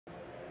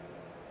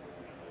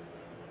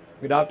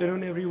Good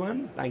afternoon,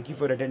 everyone. Thank you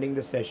for attending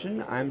this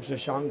session. I'm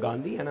Shashank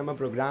Gandhi, and I'm a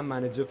program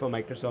manager for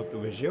Microsoft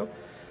Visio.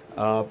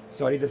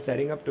 Sorry, the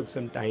setting up took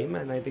some time,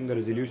 and I think the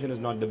resolution is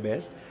not the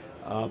best,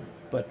 uh,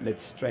 but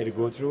let's try to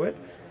go through it.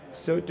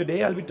 So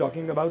today I'll be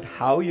talking about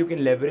how you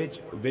can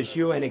leverage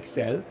Visio and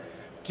Excel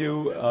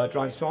to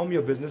transform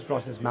your business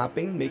process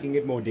mapping, making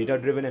it more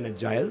data-driven and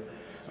agile.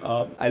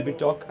 I'll be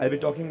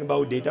talking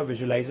about data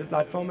visualizer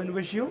platform in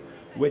Visio,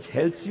 which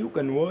helps you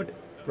convert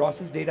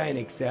process data in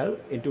Excel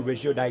into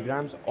Visio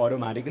diagrams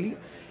automatically.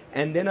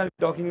 And then I'll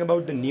be talking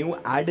about the new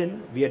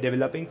Arden we are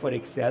developing for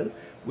Excel,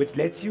 which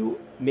lets you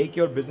make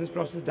your business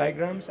process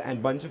diagrams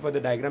and bunch of other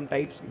diagram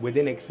types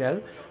within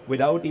Excel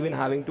without even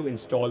having to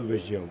install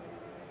Visio.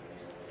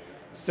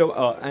 So,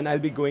 and I'll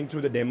be going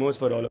through the demos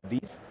for all of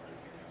these.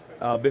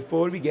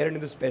 Before we get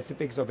into the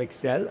specifics of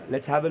Excel,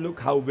 let's have a look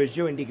how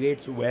Visio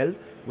integrates well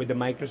with the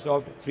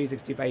Microsoft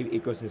 365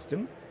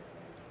 ecosystem.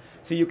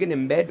 So you can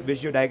embed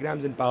Visio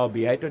diagrams in Power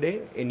BI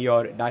today in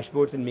your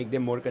dashboards and make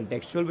them more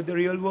contextual with the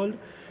real world.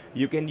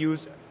 You can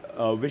use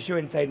Visio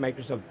inside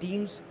Microsoft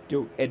Teams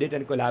to edit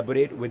and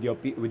collaborate with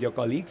your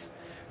colleagues.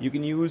 You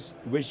can use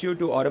Visio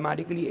to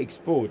automatically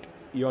export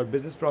your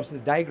business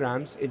process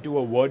diagrams into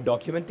a Word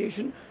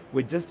documentation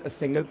with just a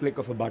single click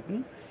of a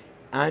button.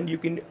 And you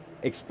can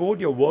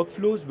export your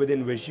workflows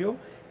within Visio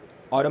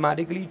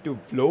automatically to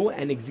Flow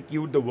and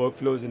execute the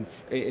workflows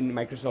in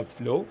Microsoft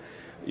Flow.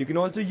 You can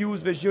also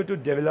use Visio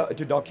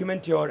to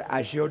document your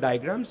Azure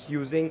diagrams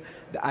using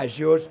the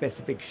Azure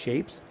specific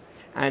shapes.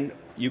 And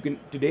you can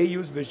today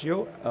use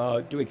Visio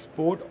to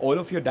export all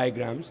of your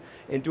diagrams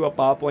into a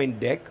PowerPoint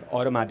deck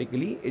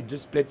automatically. It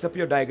just splits up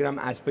your diagram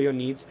as per your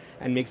needs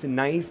and makes a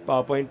nice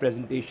PowerPoint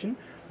presentation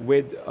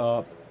with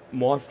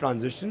morph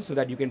transitions so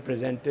that you can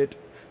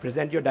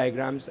present your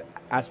diagrams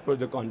as per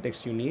the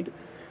context you need.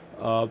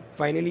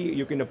 Finally,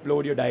 you can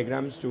upload your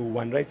diagrams to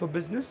OneDrive for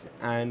Business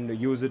and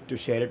use it to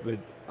share it with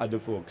other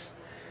folks.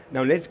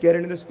 Now let's get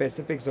into the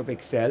specifics of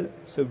Excel.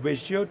 So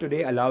Visio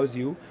today allows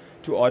you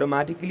to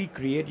automatically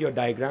create your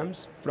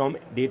diagrams from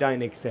data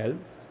in Excel.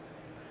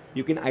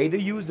 You can either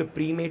use the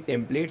pre-made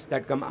templates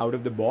that come out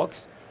of the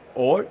box,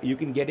 or you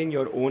can get in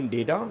your own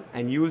data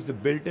and use the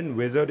built-in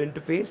wizard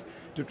interface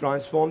to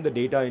transform the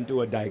data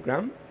into a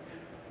diagram.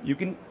 You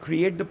can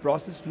create the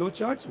process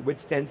flowcharts with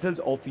stencils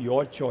of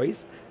your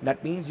choice.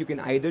 That means you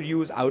can either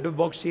use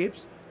out-of-box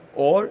shapes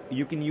or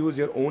you can use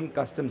your own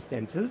custom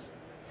stencils.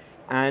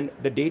 And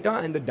the data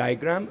and the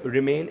diagram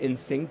remain in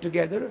sync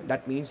together.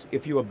 That means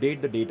if you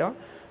update the data,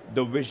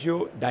 the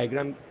Visio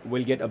diagram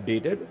will get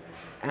updated.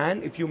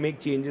 And if you make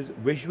changes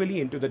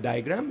visually into the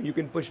diagram, you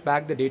can push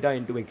back the data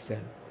into Excel.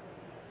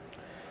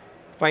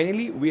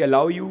 Finally, we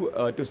allow you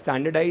to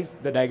standardize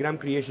the diagram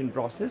creation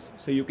process,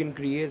 so you can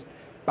create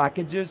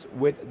packages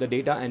with the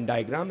data and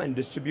diagram and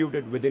distribute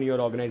it within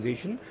your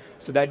organization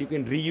so that you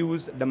can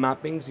reuse the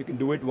mappings, you can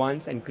do it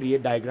once and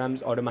create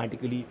diagrams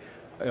automatically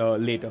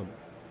later.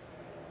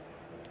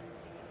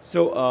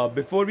 So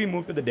before we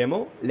move to the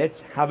demo,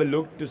 let's have a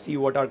look to see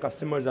what our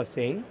customers are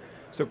saying.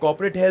 So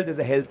Corporate Health is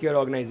a healthcare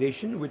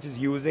organization which is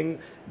using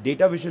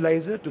Data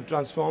Visualizer to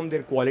transform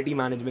their quality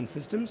management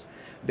systems.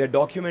 They're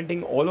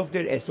documenting all of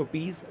their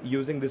SOPs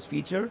using this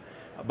feature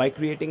by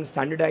creating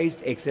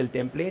standardized Excel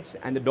templates,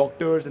 and the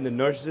doctors and the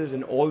nurses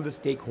and all the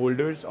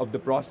stakeholders of the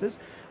process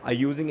are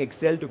using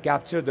Excel to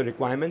capture the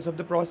requirements of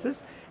the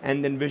process,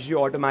 and then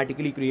Visio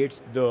automatically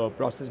creates the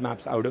process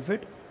maps out of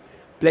it.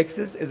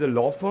 Plexus is a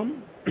law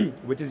firm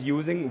which is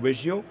using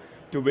Visio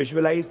to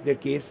visualize their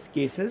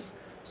cases.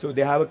 So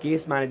they have a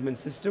case management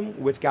system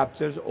which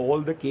captures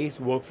all the case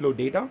workflow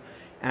data,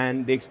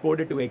 and they export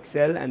it to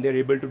Excel, and they're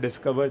able to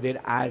discover their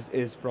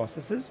as-is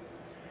processes.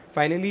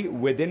 Finally,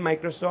 within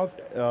Microsoft,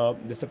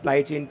 the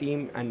supply chain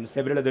team and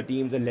several other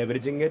teams are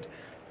leveraging it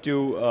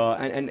to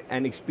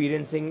and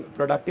experiencing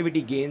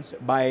productivity gains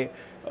by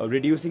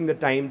reducing the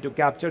time to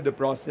capture the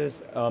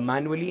process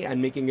manually and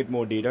making it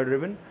more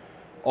data-driven.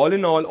 All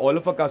in all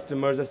of our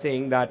customers are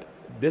saying that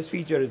this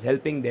feature is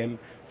helping them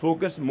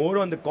focus more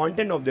on the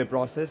content of their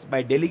process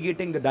by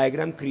delegating the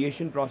diagram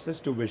creation process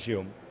to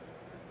Visio.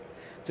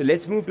 So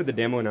let's move to the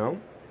demo now.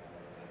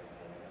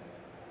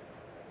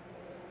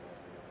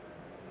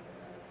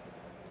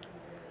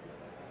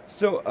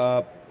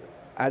 So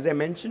as I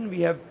mentioned, we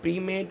have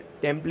pre-made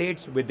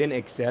templates within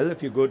Excel.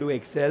 If you go to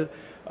Excel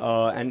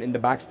and in the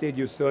backstage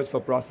you search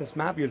for process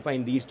map, you'll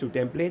find these two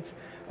templates.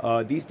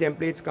 These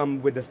templates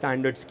come with the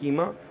standard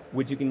schema,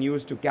 which you can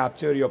use to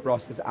capture your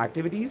process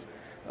activities.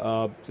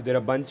 So there are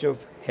a bunch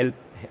of help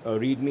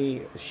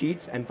README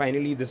sheets, and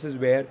finally this is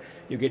where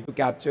you get to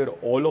capture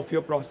all of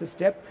your process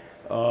step.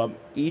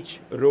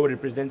 Each row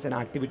represents an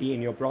activity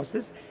in your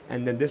process,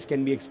 and then this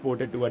can be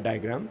exported to a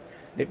diagram.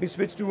 Let me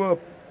switch to a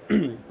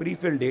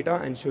pre-filled data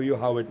and show you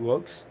how it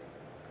works.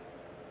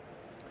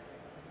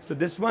 So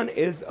this one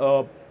is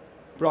a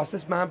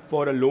process map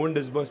for a loan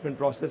disbursement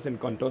process in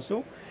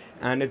Contoso,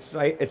 and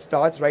it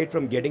starts right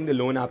from getting the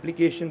loan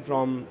application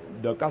from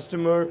the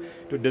customer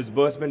to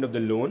disbursement of the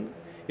loan.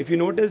 If you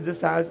notice,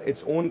 this has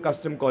its own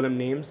custom column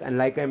names, and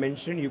like I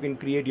mentioned, you can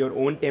create your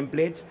own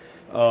templates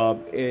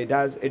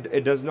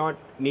It does not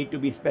need to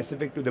be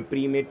specific to the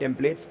pre-made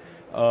templates.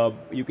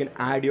 You can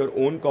add your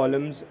own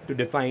columns to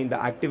define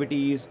the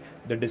activities,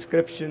 the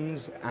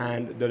descriptions,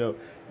 and the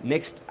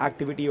next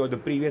activity or the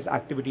previous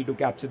activity to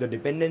capture the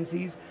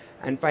dependencies.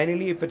 And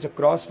finally, if it's a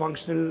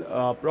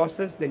cross-functional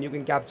process, then you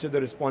can capture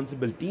the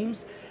responsible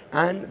teams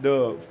and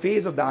the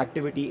phase of the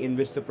activity in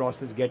which the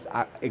process gets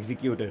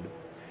executed.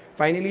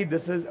 Finally,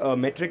 this is a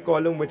metric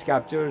column which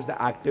captures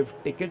the active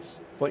tickets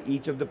for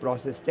each of the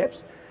process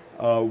steps.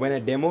 When I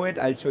demo it,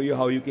 I'll show you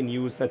how you can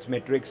use such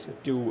metrics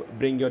to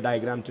bring your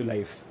diagram to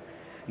life.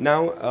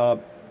 Now,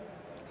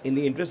 in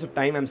the interest of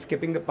time, I'm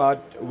skipping the part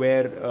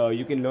where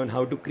you can learn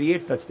how to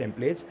create such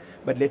templates.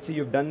 But let's say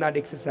you've done that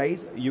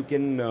exercise, you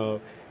can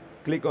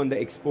click on the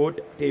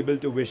Export Table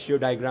to Visio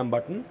Diagram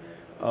button.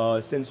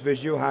 Since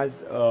Visio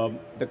has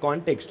the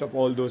context of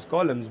all those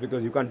columns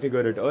because you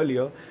configured it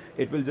earlier,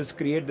 it will just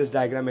create this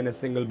diagram in a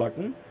single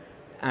button.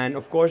 And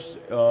of course,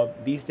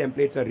 these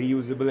templates are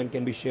reusable and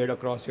can be shared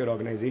across your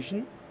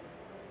organization.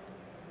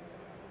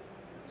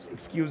 So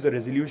excuse the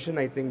resolution,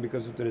 I think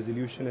because of the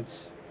resolution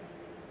it's...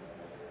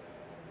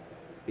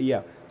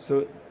 Yeah,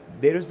 so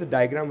there is the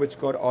diagram which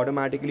got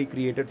automatically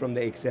created from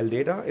the Excel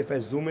data. If I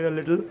zoom in a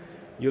little,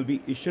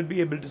 you should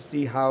be able to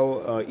see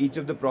how each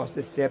of the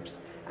process steps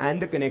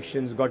and the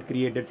connections got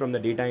created from the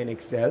data in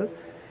Excel.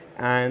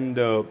 And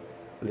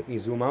let me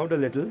zoom out a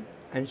little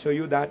and show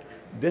you that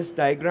this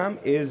diagram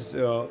is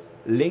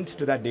linked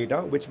to that data,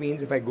 which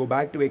means if I go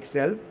back to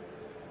Excel,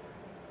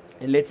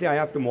 and let's say I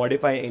have to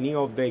modify any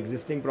of the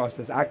existing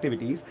process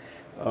activities.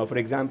 For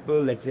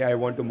example, let's say I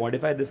want to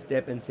modify this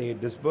step and say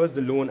disperse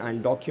the loan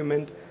and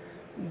document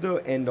the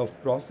end of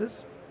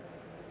process.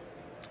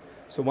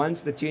 So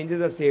once the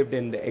changes are saved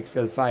in the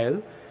Excel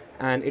file,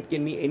 and it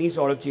can be any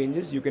sort of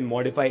changes, you can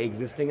modify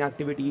existing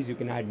activities, you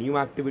can add new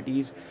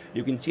activities,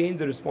 you can change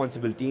the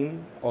responsible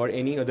team, or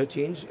any other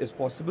change is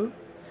possible.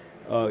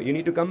 You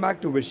need to come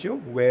back to Visio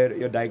where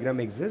your diagram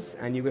exists,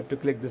 and you have to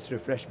click this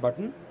refresh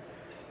button.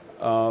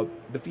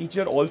 The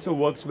feature also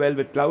works well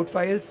with cloud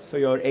files, so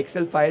your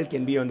Excel file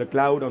can be on the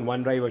cloud, on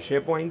OneDrive or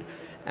SharePoint,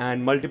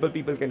 and multiple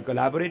people can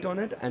collaborate on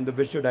it, and the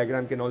Visio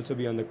diagram can also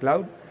be on the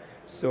cloud.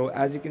 So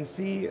as you can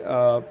see,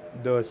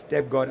 the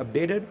step got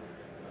updated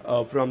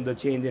from the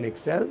change in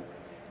Excel.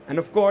 And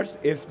of course,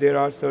 if there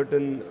are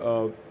certain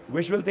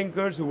visual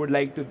thinkers who would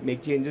like to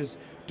make changes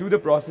to the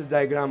process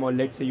diagram, or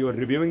let's say you're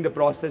reviewing the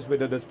process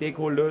with other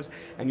stakeholders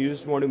and you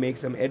just want to make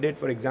some edit.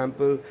 For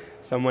example,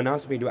 someone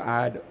asked me to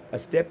add a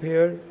step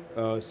here.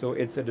 So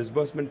it's a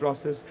disbursement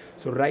process.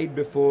 So right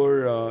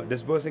before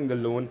disbursing the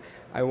loan,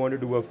 I want to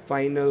do a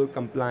final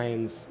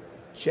compliance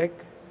check,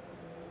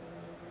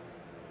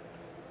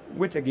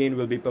 which again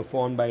will be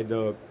performed by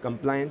the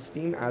compliance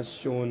team as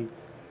shown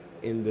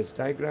in this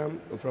diagram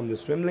from the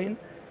swim lane.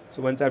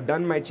 So once I've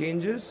done my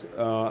changes,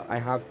 I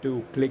have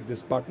to click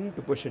this button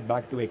to push it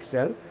back to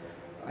Excel.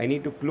 I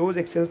need to close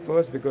Excel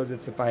first because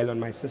it's a file on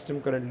my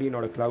system currently,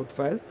 not a cloud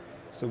file.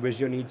 So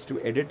Visio needs to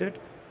edit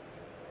it.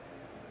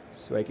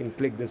 So I can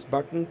click this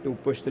button to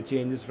push the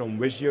changes from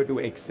Visio to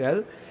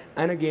Excel.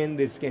 And again,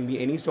 this can be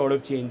any sort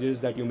of changes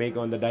that you make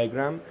on the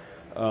diagram,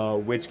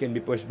 which can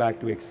be pushed back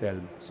to Excel.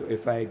 So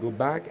if I go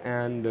back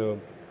and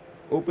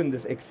open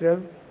this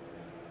Excel,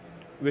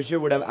 Visio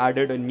would have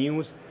added a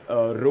new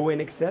row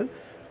in Excel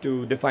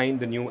to define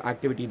the new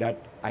activity that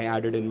I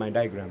added in my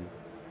diagram.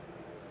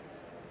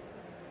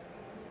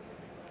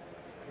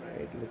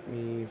 Right, let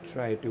me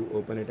try to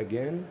open it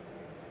again.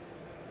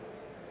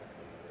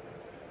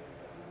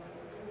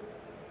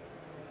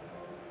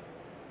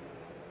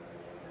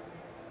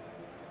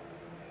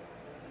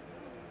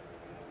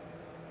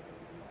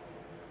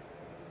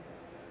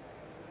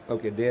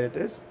 Okay, there it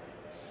is.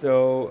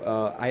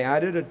 So I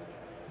added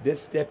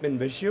this step in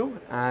Visio,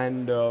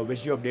 and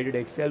Visio updated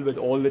Excel with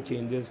all the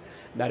changes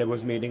that I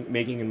was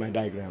making in my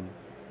diagram.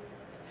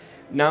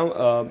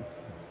 Now,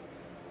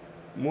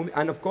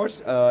 and of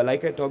course,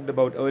 like I talked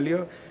about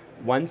earlier,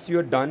 once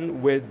you're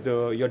done with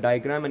your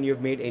diagram and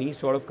you've made any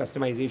sort of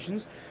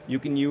customizations, you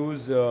can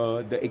use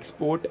the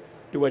export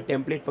to a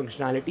template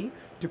functionality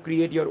to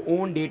create your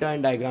own data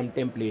and diagram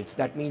templates.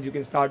 That means you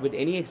can start with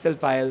any Excel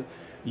file,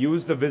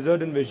 use the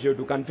wizard in Visio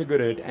to configure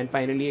it, and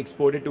finally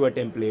export it to a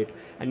template,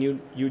 and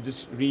you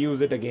just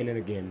reuse it again and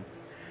again.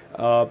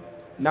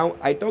 Now,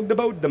 I talked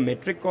about the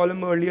metric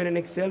column earlier in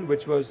Excel,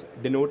 which was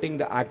denoting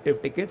the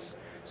active tickets.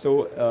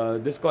 So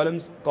this column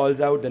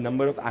calls out the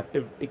number of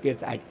active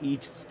tickets at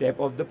each step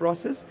of the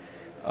process.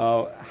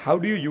 How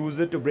do you use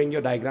it to bring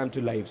your diagram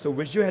to life? So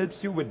Visio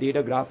helps you with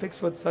data graphics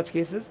for such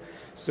cases.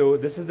 So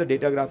this is the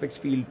data graphics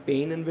field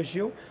pane in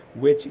Visio,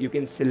 which you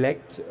can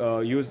select,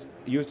 use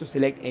to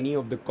select any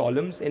of the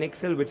columns in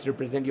Excel which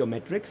represent your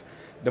metrics.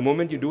 The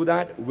moment you do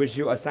that,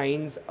 Visio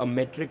assigns a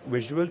metric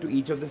visual to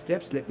each of the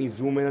steps. Let me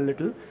zoom in a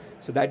little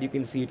so that you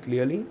can see it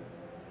clearly.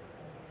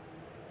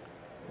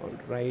 All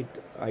right,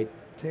 I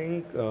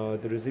think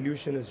the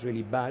resolution is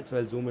really bad, so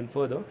I'll zoom in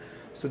further.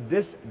 So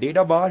this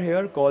data bar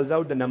here calls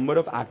out the number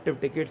of active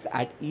tickets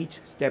at each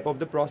step of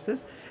the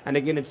process, and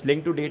again it's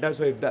linked to data.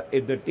 So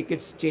if the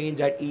tickets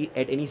change at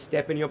any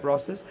step in your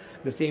process,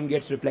 the same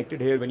gets reflected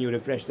here when you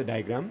refresh the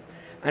diagram.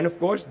 And of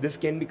course, this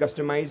can be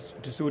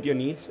customized to suit your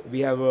needs.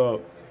 We have a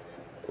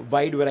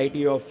wide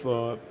variety of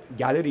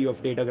gallery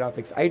of data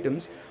graphics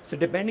items. So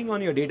depending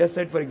on your data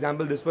set, for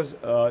example, this was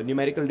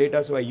numerical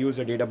data, so I used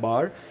a data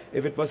bar.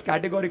 If it was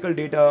categorical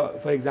data,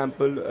 for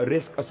example, a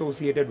risk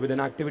associated with an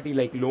activity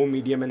like low,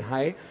 medium, and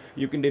high,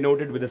 you can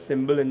denote it with a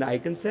symbol in the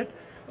icon set.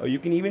 You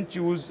can even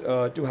choose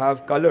to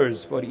have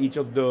colors for each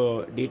of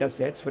the data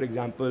sets. For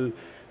example,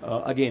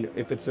 again,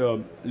 if it's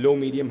a low,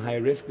 medium, high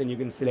risk, then you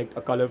can select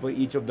a color for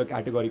each of the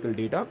categorical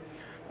data.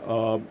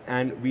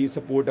 And we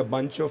support a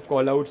bunch of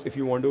callouts. If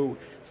you want to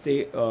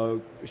say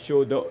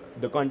show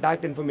the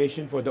contact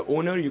information for the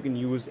owner, you can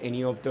use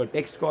any of the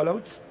text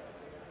callouts.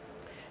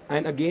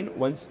 And again,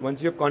 once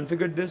you have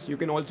configured this, you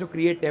can also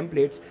create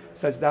templates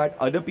such that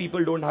other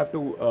people don't have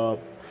to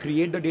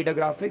create the data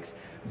graphics.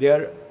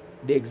 They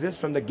exist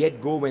from the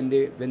get-go when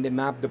they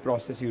map the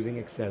process using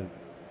Excel.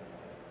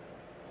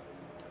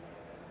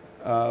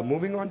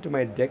 Moving on to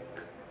my deck.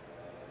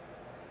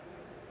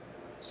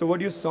 So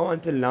what you saw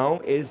until now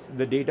is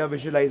the data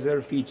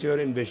visualizer feature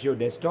in Visio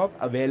Desktop,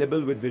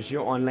 available with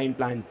Visio Online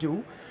Plan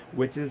 2,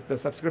 which is the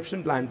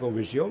subscription plan for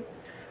Visio.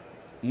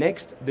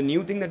 Next, the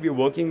new thing that we're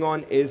working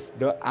on is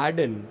the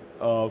add-in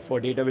for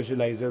data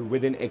visualizer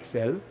within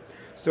Excel.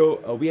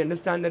 So we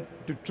understand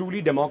that to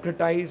truly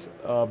democratize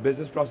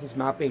business process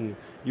mapping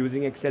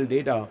using Excel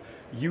data,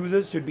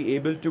 users should be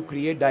able to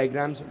create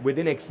diagrams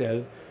within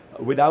Excel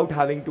without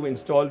having to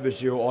install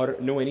Visio or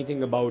know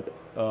anything about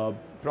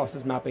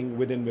process mapping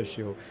within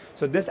Visio.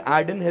 So this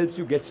add-in helps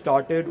you get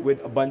started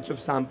with a bunch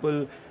of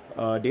sample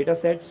data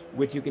sets,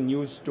 which you can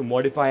use to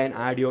modify and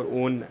add your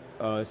own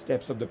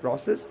steps of the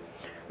process.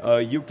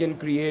 You can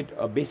create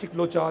basic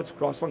flowcharts,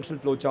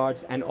 cross-functional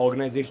flowcharts, and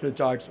organizational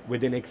charts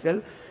within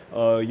Excel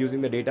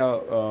using the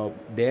data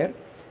there.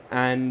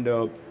 And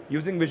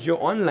using Visio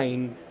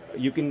Online,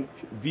 you can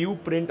view,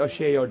 print, or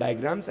share your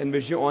diagrams. And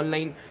Visio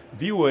Online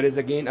Viewer is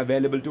again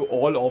available to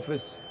all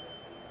Office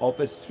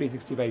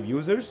 365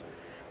 users.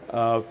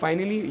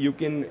 Finally, you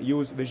can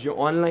use Visio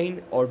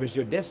Online or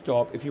Visio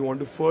Desktop if you want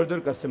to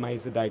further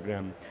customize the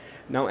diagram.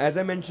 Now, as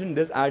I mentioned,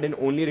 this add-in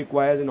only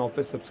requires an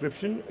Office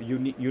subscription. You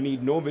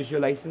need no Visio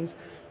license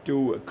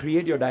to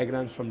create your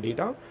diagrams from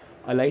data.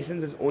 A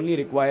license is only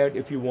required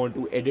if you want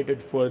to edit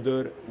it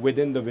further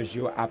within the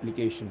Visio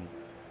application.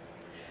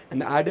 And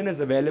the add-in is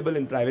available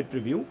in private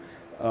preview.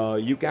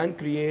 You can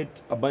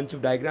create a bunch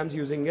of diagrams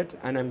using it,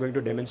 and I'm going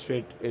to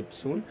demonstrate it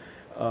soon.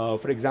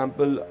 For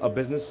example, a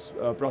business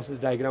process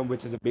diagram,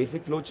 which is a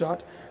basic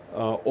flowchart,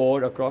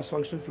 or a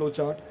cross-functional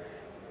flowchart.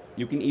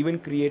 You can even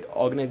create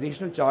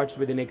organizational charts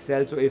within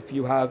Excel. So if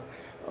you have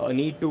a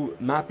need to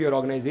map your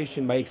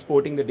organization by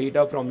exporting the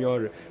data from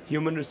your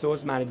human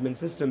resource management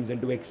systems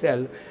into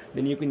Excel,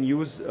 then you can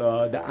use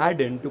the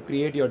add-in to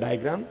create your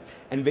diagram.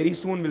 And very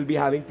soon we'll be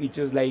having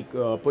features like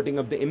putting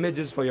up the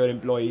images for your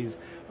employees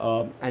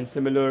and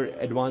similar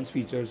advanced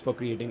features for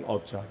creating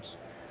org charts.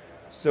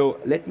 So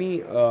let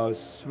me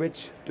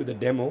switch to the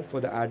demo for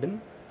the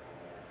add-in.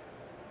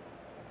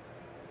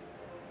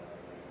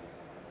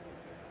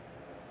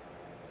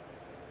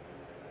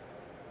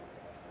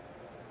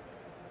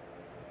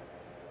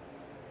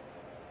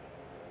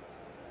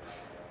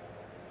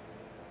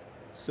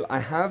 So I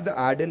have the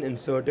add-in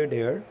inserted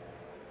here.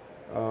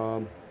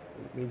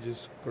 Let me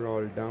just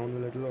scroll down a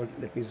little, or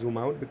let me zoom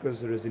out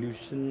because the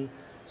resolution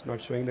is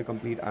not showing the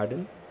complete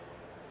add-in.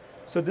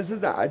 So this is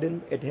the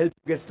add-in. It helps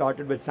you get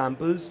started with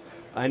samples,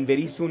 and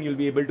very soon you'll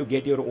be able to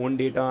get your own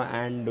data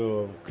and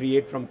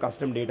create from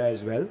custom data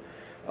as well.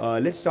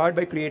 Let's start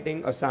by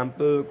creating a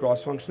sample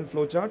cross-functional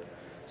flowchart.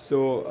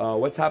 So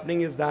what's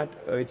happening is that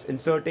it's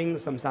inserting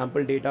some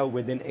sample data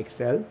within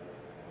Excel.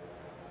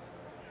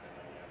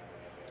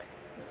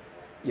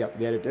 Yeah,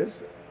 there it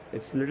is.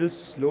 It's a little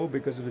slow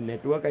because of the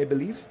network, I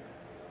believe.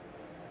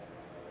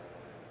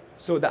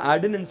 So the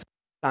add-in inserts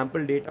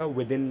sample data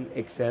within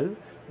Excel,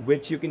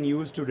 which you can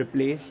use to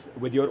replace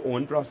with your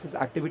own process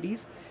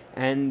activities.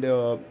 And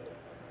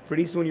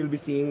pretty soon you'll be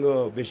seeing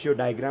a Visio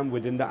diagram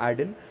within the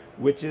add-in,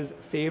 which is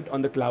saved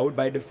on the cloud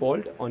by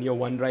default on your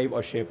OneDrive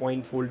or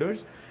SharePoint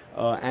folders.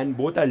 And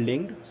both are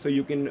linked, so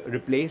you can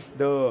replace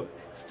the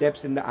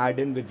steps in the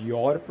add-in with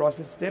your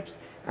process steps,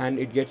 and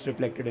it gets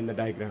reflected in the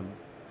diagram.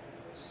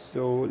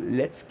 So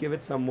let's give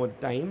it some more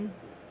time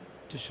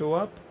to show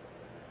up.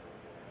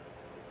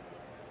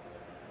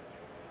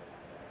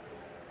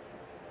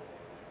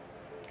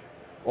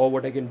 Or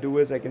what I can do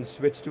is I can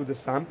switch to the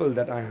sample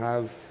that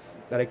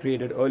I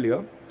created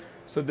earlier.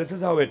 So this is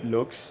how it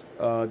looks.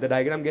 The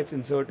diagram gets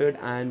inserted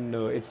and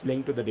it's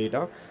linked to the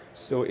data.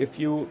 So if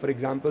you, for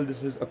example,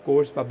 this is a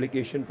course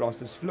publication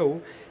process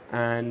flow,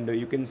 and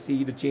you can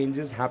see the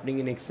changes happening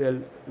in Excel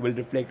will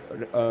reflect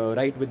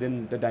right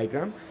within the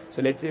diagram.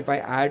 So let's say if I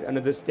add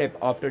another step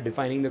after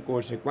defining the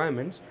course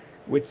requirements,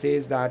 which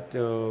says that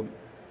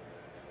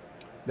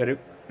The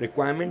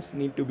requirements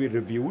need to be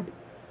reviewed,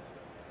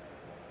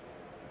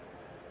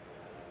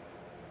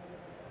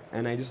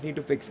 and I just need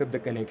to fix up the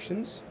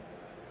connections.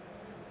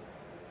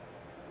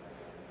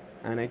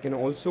 And I can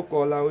also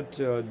call out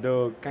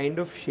the kind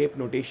of shape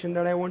notation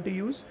that I want to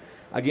use.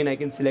 Again, I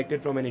can select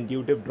it from an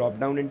intuitive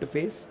drop-down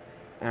interface,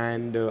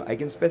 and I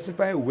can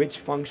specify which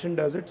function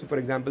does it. So for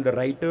example, the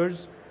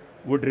writers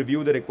would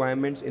review the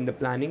requirements in the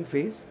planning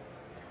phase.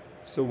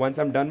 So once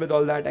I'm done with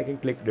all that, I can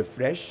click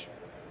refresh,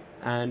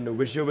 and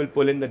Visio will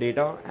pull in the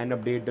data and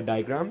update the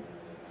diagram.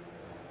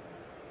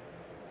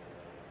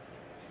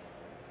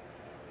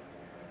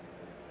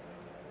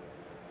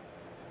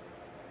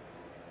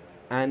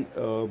 And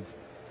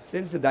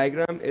since the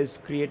diagram is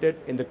created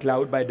in the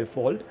cloud by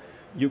default,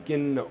 you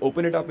can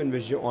open it up in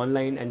Visio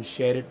Online and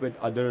share it with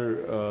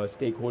other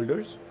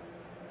stakeholders.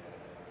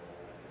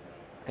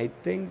 I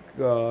think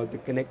the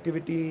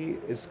connectivity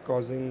is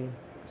causing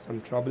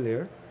some trouble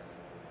here.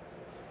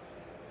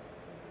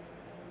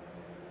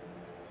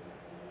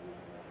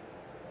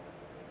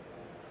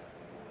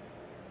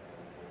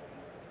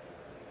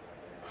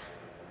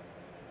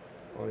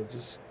 Or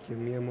just give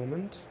me a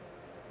moment.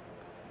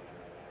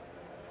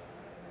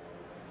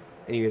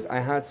 Anyways, I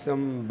had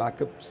some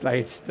backup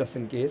slides just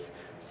in case,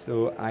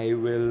 so I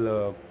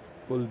will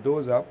pull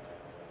those up.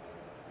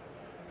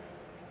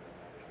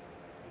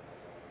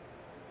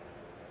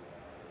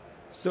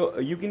 So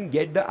you can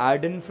get the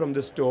Arden from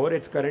the store.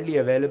 It's currently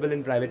available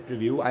in private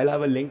preview. I'll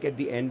have a link at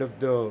the end of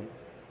the...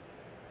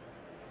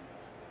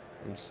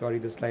 I'm sorry,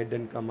 the slide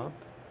didn't come up.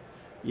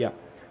 Yeah.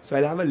 So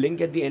I'll have a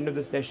link at the end of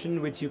the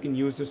session which you can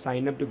use to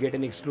sign up to get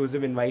an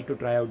exclusive invite to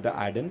try out the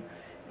Arden.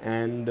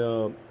 And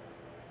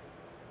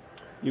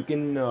you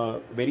can,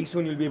 very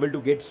soon you'll be able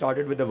to get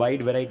started with a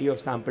wide variety of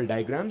sample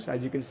diagrams,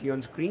 as you can see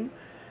on screen.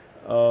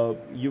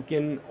 You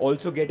can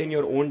also get in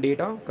your own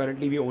data.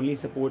 Currently we only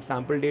support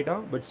sample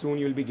data, but soon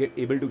you'll be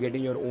able to get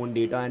in your own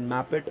data and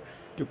map it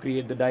to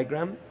create the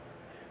diagram.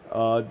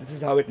 This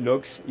is how it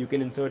looks. You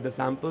can insert the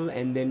sample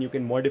and then you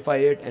can modify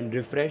it and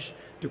refresh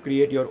to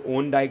create your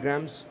own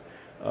diagrams.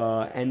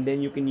 And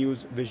then you can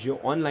use Visio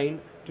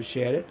Online to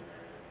share it.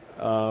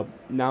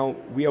 Now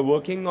we are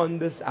working on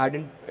this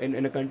Arden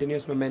in a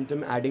continuous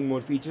momentum, adding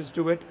more features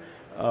to it.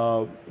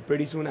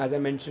 Pretty soon, as I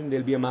mentioned,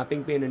 there'll be a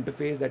mapping pane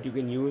interface that you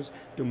can use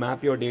to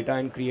map your data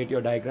and create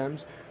your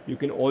diagrams. You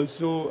can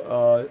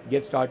also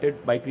get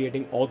started by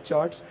creating org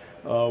charts,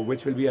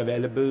 which will be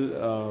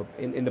available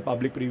in the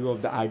public preview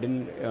of the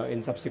Arden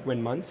in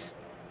subsequent months.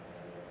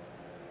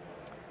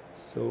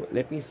 So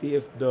let me see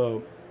if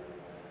the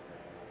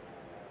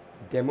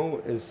demo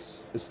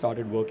is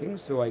started working,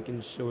 so I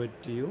can show it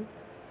to you.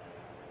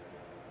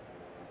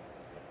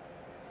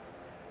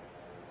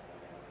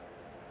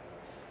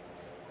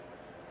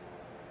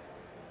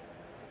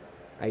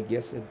 I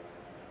guess it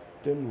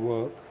didn't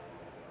work.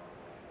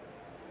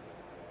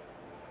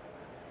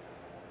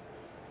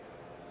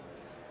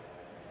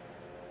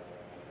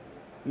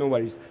 No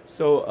worries.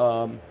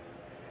 So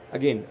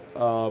again,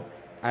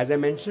 as I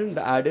mentioned,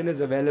 the Arden is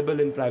available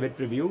in private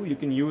preview. You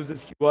can use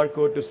this QR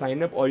code to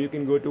sign up, or you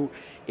can go to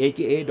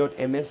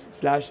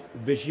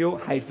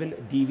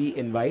aka.ms/visio-dv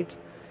invite,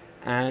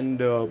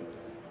 and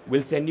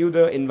we'll send you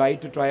the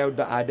invite to try out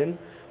the Arden.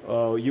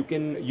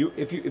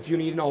 If you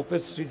need an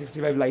Office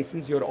 365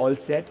 license, you're all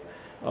set.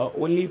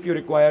 Only if you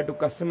require to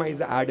customize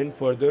the Arden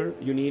further,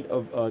 you need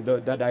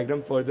the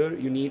diagram further,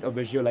 you need a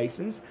Visio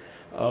license.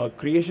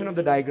 Creation of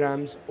the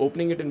diagrams,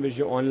 opening it in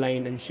Visio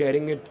Online, and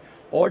sharing it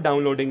or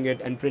downloading it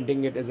and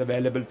printing it is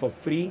available for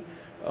free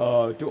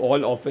to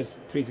all Office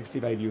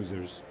 365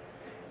 users.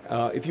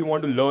 If you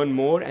want to learn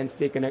more and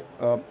stay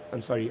connected,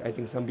 I'm sorry, I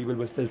think some people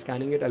were still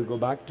scanning it. I'll go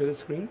back to the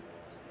screen.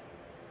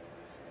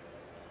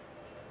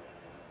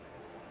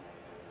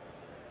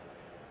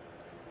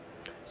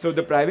 So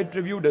the private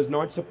preview does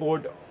not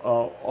support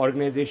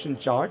organization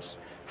charts.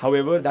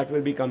 However, that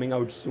will be coming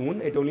out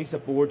soon. It only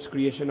supports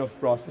creation of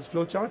process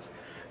flow charts.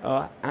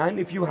 And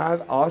if you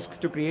have asked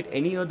to create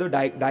any other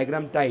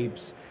diagram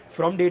types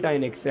from data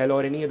in Excel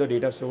or any other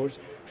data source,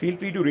 feel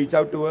free to reach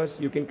out to us.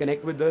 You can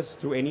connect with us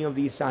through any of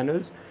these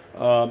channels.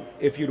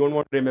 If you don't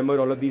want to remember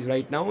all of these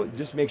right now,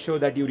 just make sure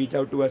that you reach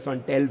out to us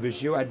on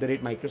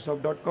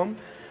tellvisio@microsoft.com.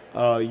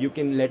 You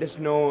can let us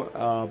know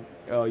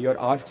your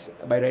asks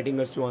by writing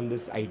us on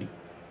this ID.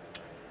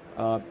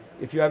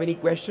 If you have any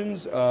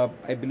questions,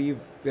 I believe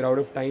we're out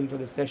of time for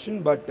the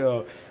session, but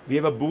we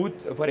have a booth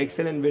for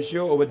Excel and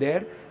Visio over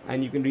there,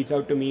 and you can reach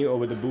out to me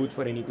over the booth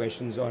for any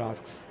questions or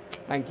asks.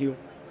 Thank you.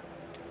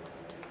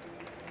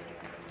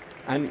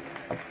 And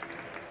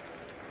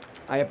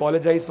I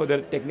apologize for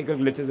the technical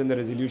glitches in the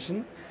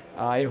resolution.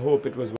 I hope it was